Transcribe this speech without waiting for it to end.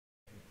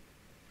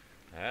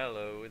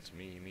Hello, it's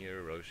me,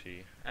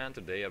 Roshi, and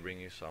today I bring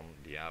you some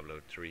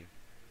Diablo 3.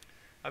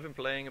 I've been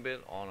playing a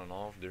bit on and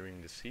off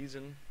during the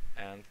season,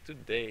 and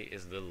today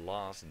is the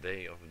last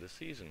day of the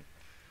season.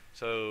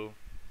 So,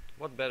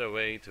 what better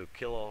way to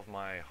kill off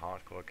my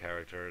hardcore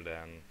character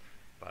than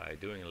by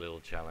doing a little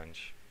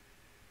challenge.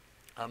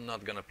 I'm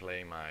not gonna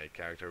play my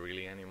character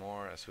really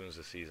anymore as soon as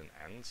the season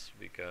ends,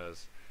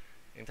 because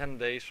in 10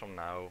 days from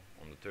now,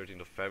 on the 13th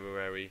of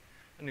February,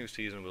 a new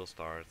season will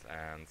start,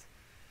 and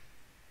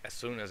as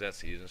soon as that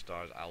season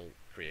starts, I'll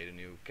create a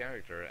new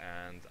character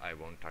and I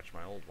won't touch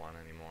my old one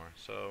anymore.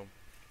 So,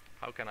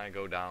 how can I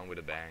go down with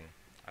a bang?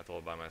 I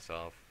thought by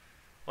myself,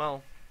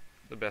 well,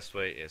 the best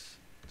way is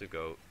to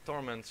go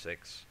Torment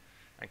 6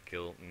 and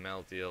kill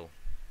Malthael.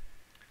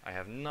 I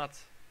have not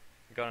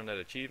gotten that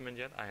achievement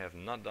yet. I have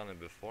not done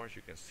it before. As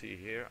you can see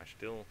here, I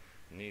still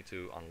need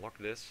to unlock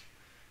this.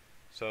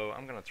 So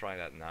I'm gonna try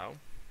that now.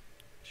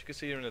 As you can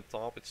see here in the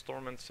top, it's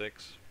Torment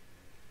 6.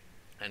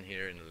 And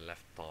here in the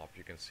left top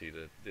you can see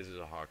that this is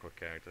a hardcore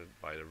character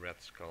by the red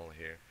skull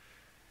here,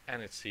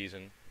 and it's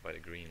seasoned by the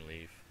green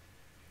leaf.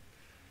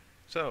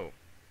 So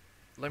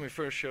let me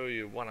first show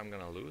you what I'm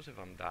gonna lose if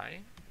I'm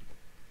dying.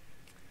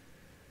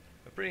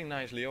 A pretty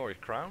nice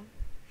Leoric crown,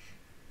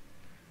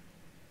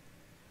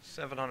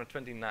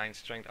 729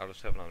 strength out of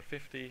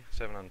 750,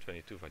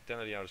 722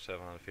 vitality out of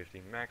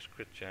 750, max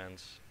crit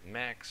chance,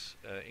 max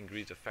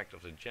increased effect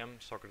of the gem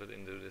socketed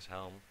into this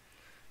helm,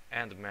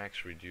 and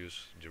max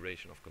reduce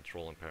duration of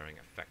control impairing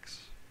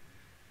effects.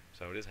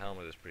 So this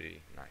helmet is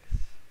pretty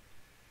nice.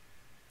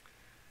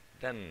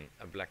 Then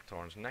a black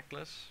thorns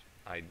necklace.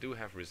 I do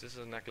have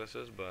resistance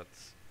necklaces, but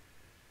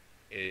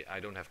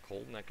I don't have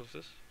cold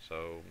necklaces.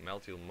 So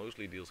Malthael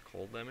mostly deals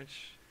cold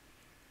damage,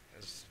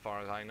 as far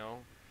as I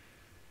know.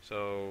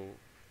 So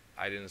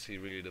I didn't see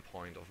really the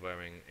point of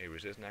wearing a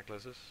resist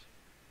necklaces.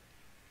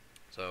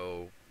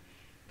 So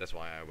that's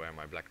why I wear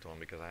my black thorn,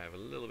 because I have a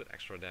little bit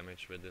extra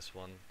damage with this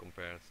one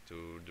compared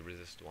to the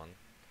resist one.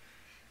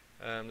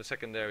 The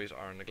secondaries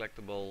are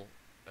neglectable.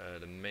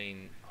 The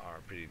main are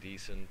pretty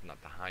decent,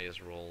 not the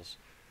highest rolls,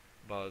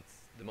 but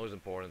the most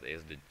important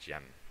is the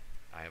gem.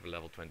 I have a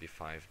level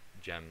 25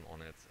 gem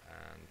on it,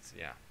 and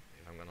yeah,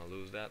 if I'm gonna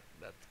lose that,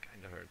 that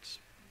kinda hurts.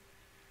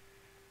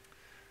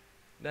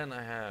 Then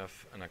I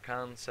have an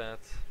Arcan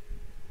set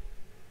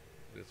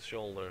with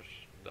shoulders,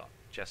 the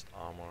chest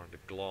armor, the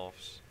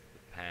gloves,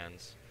 the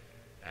pants,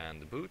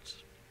 and the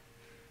boots.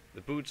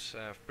 The boots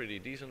have pretty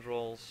decent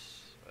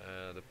rolls,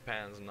 the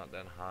pants not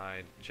that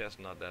high, the chest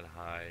not that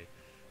high,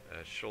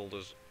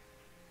 shoulders,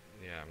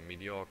 yeah,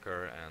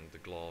 mediocre, and the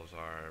gloves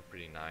are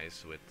pretty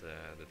nice with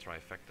the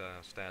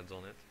trifecta stats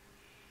on it.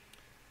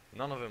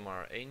 None of them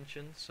are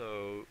ancient,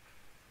 so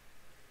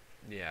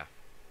yeah,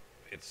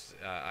 it's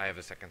I have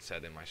a second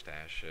set in my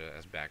stash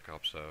as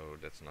backup, so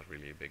that's not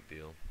really a big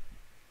deal.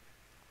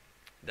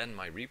 Then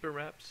my Reaper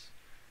wraps,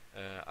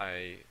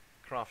 I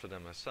crafted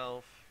them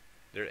myself.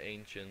 They're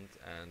ancient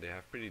and they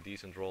have pretty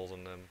decent rolls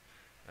on them,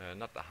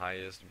 not the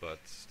highest, but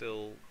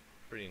still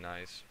pretty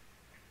nice.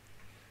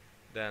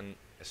 Then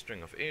a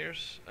string of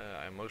ears.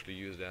 I mostly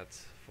use that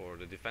for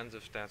the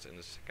defensive stats in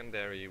the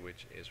secondary,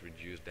 which is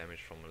reduced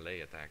damage from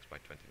melee attacks by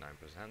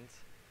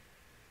 29%.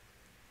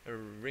 A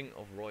ring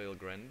of royal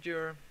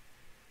grandeur.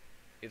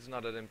 It's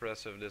not that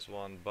impressive, this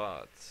one,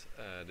 but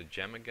the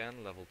gem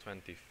again, level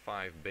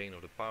 25 Bane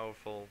of the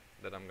Powerful,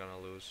 that I'm gonna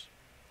lose.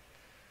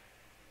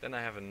 Then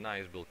I have a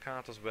nice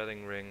Bilkata's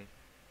wedding ring,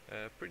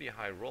 pretty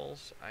high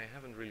rolls. I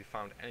haven't really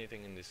found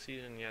anything in this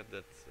season yet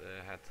that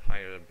had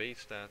higher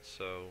base stats,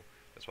 so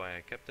that's why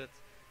I kept it.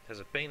 It has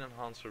a pain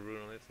enhancer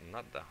rune on it,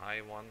 not the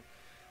high one.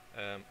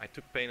 I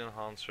took pain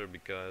enhancer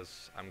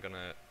because I'm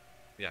gonna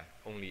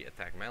only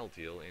attack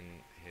Malthael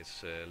in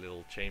his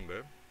little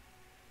chamber.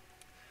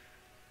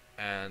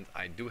 And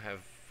I do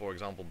have, for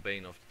example,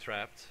 Bane of the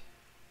Trapped,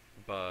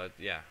 but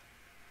yeah,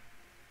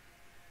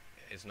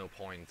 it's no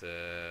point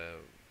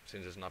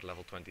since it's not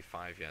level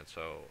 25 yet,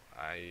 so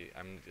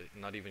I'm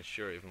not even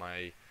sure if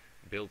my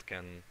build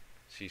can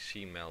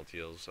CC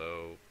Malthael,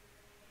 so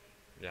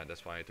yeah,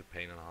 that's why I took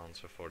Pain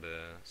Enhancer for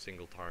the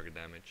single target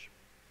damage.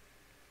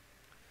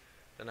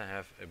 Then I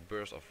have a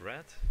Burst of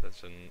Red,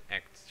 that's an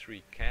Act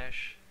 3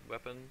 cash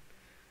weapon.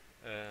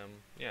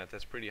 Yeah, it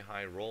has pretty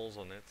high rolls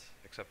on it,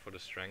 except for the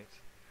strength.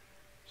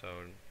 So,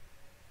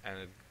 and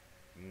it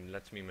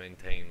lets me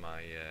maintain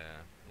my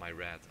my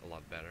red a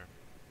lot better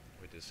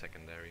with this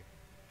secondary.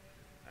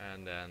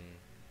 And then,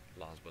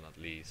 last but not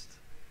least,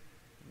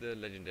 the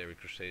legendary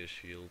Crusader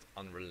shield,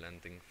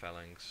 Unrelenting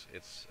Phalanx.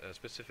 It's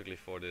specifically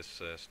for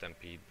this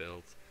Stampede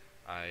build.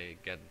 I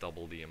get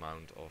double the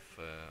amount of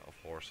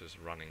horses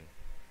running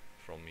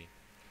from me.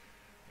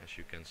 As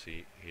you can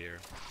see here,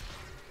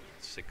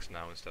 6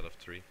 now instead of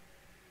 3.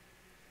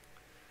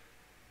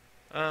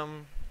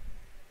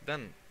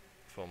 Then,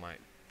 for my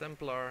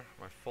Templar,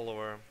 my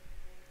follower,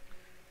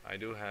 I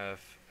do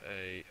have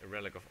a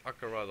relic of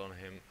Akarad on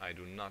him. I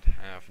do not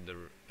have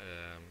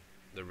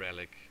the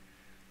relic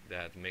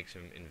that makes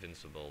him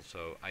invincible,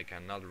 so I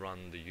cannot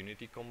run the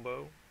Unity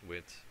combo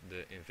with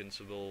the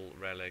invincible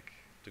relic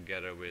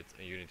together with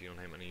a Unity on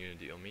him and a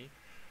Unity on me.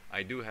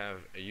 I do have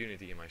a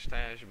unity in my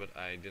stash, but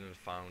I didn't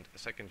found a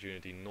second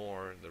unity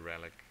nor the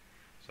relic,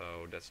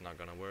 so that's not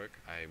gonna work.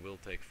 I will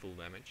take full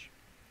damage.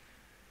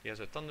 He has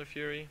a Thunder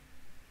Fury.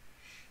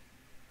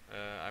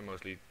 I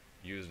mostly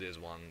use this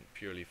one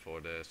purely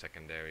for the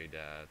secondary,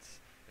 that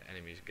the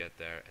enemies get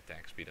their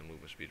attack speed and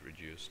movement speed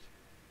reduced.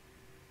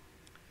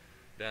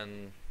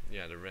 Then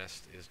yeah, the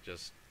rest is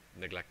just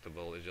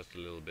neglectable. It's just a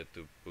little bit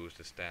to boost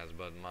his stats,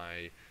 but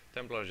my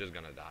Templar is just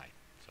gonna die,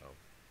 so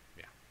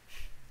yeah,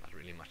 not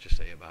really much to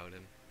say about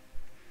him.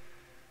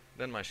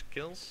 Then my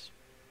skills.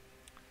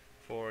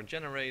 For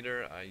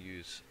Generator I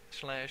use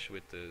Slash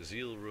with the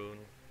Zeal rune,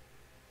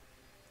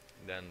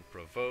 then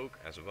Provoke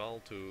as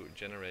well to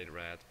generate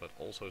red, but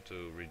also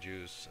to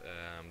reduce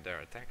their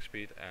attack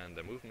speed and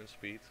their movement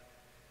speed.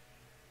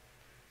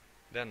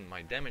 Then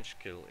my damage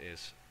skill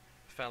is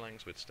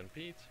Phalanx with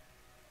Stampede,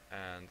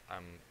 and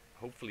I'm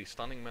hopefully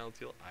stunning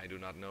Malthael. I do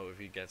not know if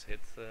he gets hit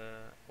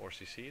or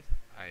CC'd.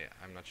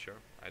 I'm not sure.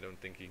 I don't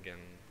think he can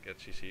get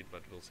CC'd,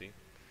 but we'll see.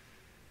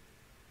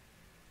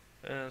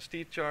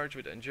 Steed Charge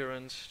with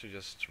Endurance to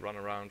just run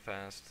around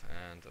fast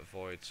and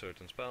avoid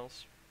certain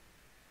spells.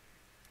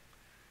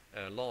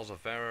 Laws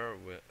of Valor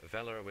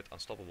with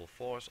Unstoppable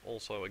Force,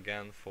 also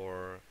again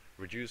for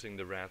reducing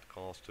the red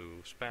cost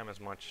to spam as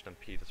much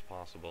Stampede as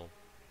possible.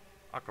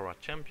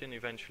 Akarat Champion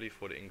eventually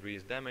for the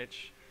increased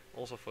damage,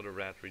 also for the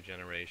red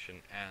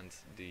regeneration and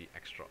the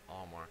extra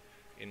armor.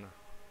 In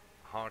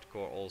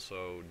hardcore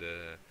also,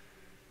 the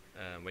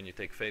when you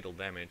take fatal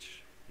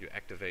damage, you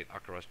activate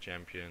Akarat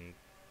Champion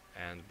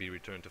and be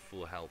returned to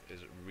full health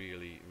is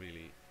really,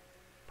 really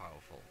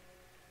powerful.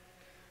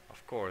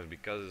 Of course,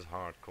 because it's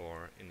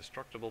hardcore,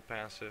 Indestructible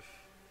passive.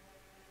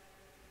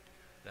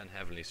 Then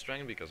Heavenly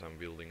Strength because I'm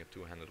wielding a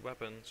two-handed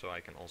weapon, so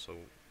I can also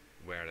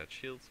wear that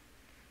shield.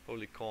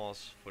 Holy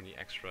Cause for the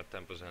extra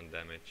 10%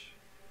 damage.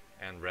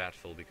 And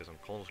Wrathful because I'm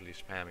constantly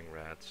spamming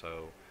red,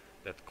 so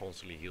that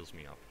constantly heals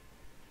me up.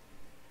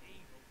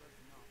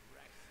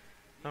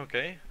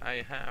 Okay,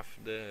 I have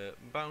the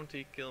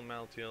bounty kill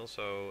Malthael,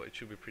 so it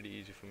should be pretty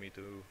easy for me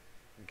to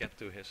get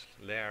to his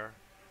lair,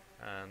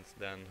 and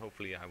then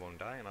hopefully I won't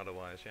die, and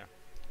otherwise, yeah,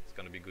 it's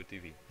gonna be good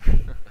TV.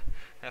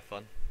 Have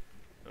fun.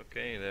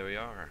 Okay, there we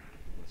are.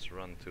 Let's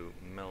run to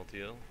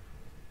Malthael.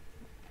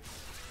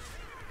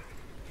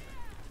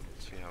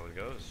 Let's see how it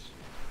goes.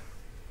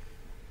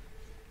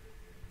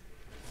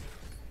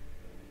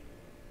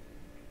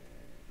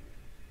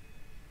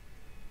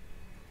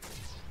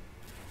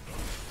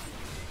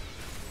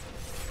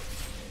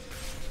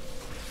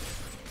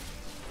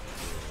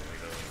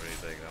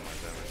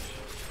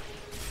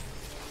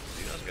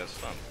 Get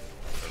stunned,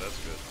 so that's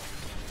good.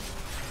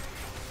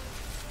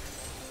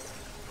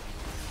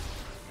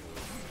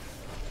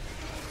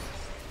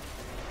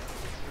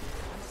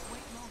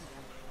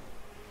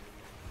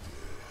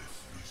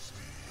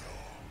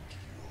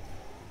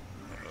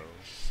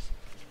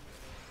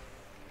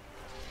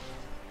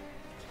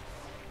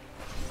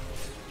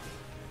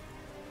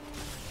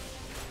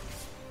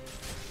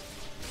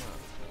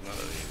 It's not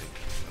as easy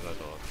as I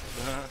thought.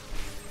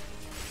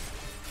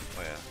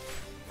 Oh yeah,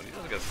 but he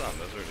does get stunned,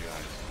 that's really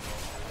nice.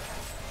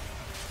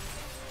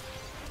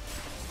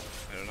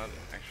 I do not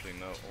actually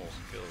know all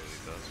skills he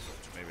does.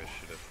 Maybe I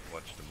should have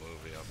watched the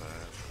movie up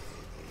ahead.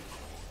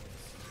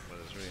 But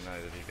it's really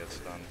nice that he gets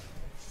stunned.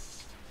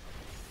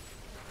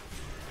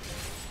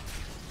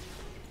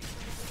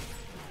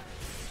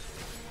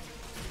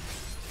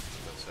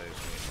 That saves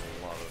me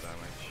a lot of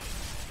damage.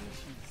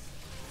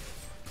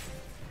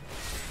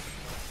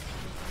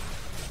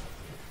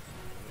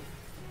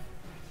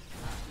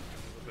 A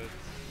little bit.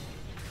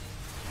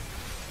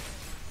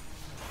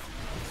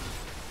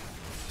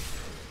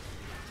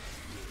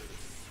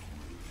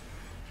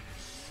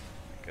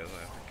 Guess I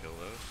have to kill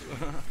those.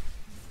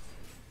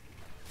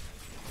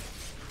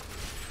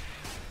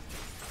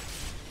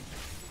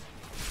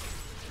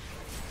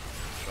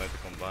 Try to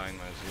combine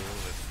my Zeal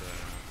with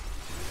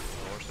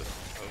horses.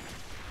 Oh,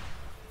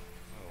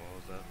 what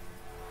was that?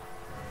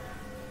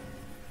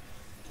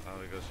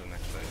 Oh, it goes to the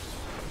next phase.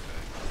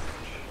 Okay.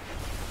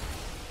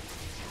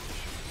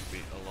 Should be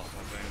a lot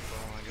more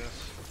painful, I guess.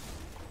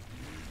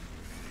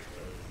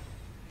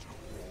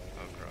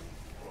 Oh crap.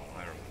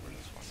 I remember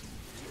this one.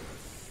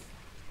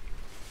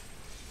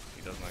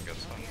 He does not get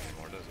stunned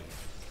anymore, does he?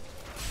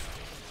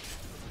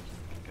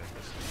 Get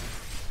this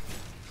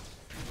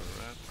for the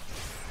red.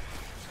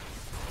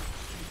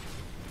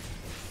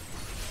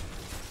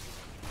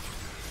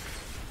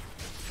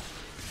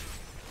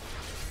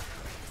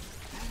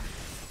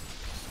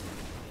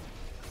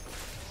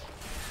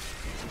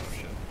 Oh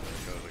shit, there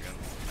it goes again.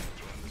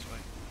 Let's run this way.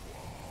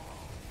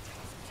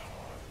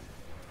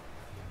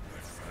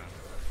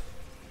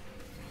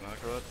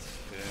 Akarat,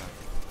 yeah.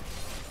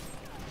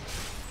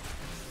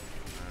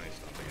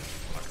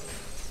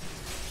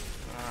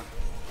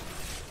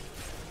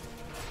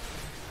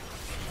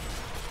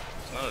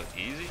 It's not as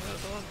easy as I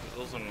thought, it's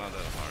also not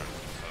that hard,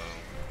 so...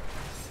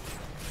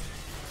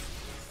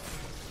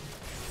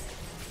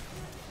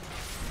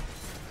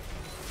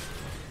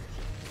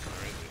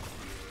 Where is he?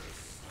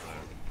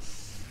 There.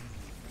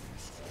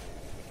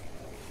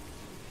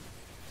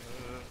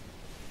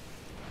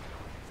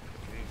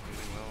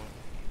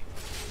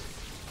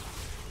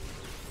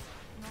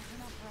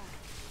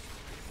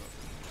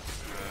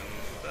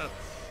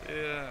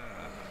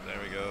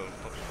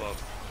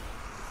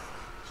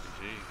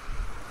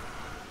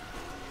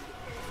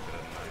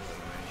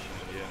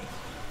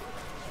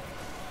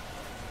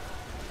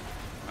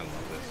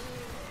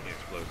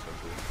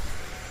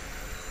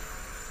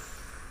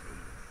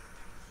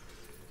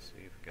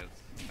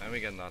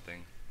 get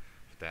nothing.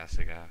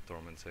 Fantastic,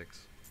 Torment 6.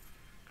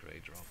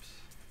 Great drops.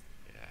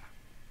 Yeah.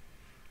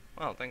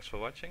 Well, thanks for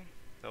watching.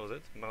 That was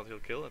it.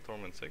 Malthael kill at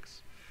Torment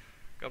 6.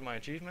 Got my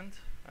achievement,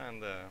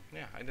 and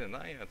yeah, I didn't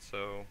die yet,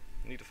 so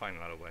need to find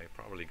another way.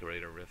 Probably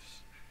greater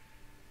rifts.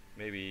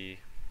 Maybe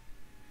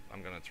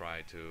I'm gonna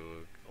try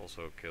to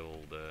also kill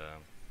the...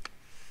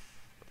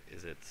 what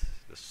is it?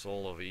 The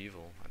Soul of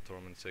Evil at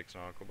Torment 6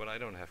 Narco, but I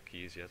don't have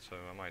keys yet, so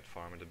I might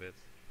farm it a bit.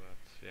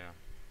 But yeah,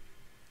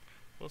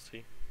 we'll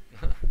see.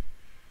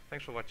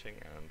 Thanks for watching,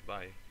 and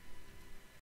bye.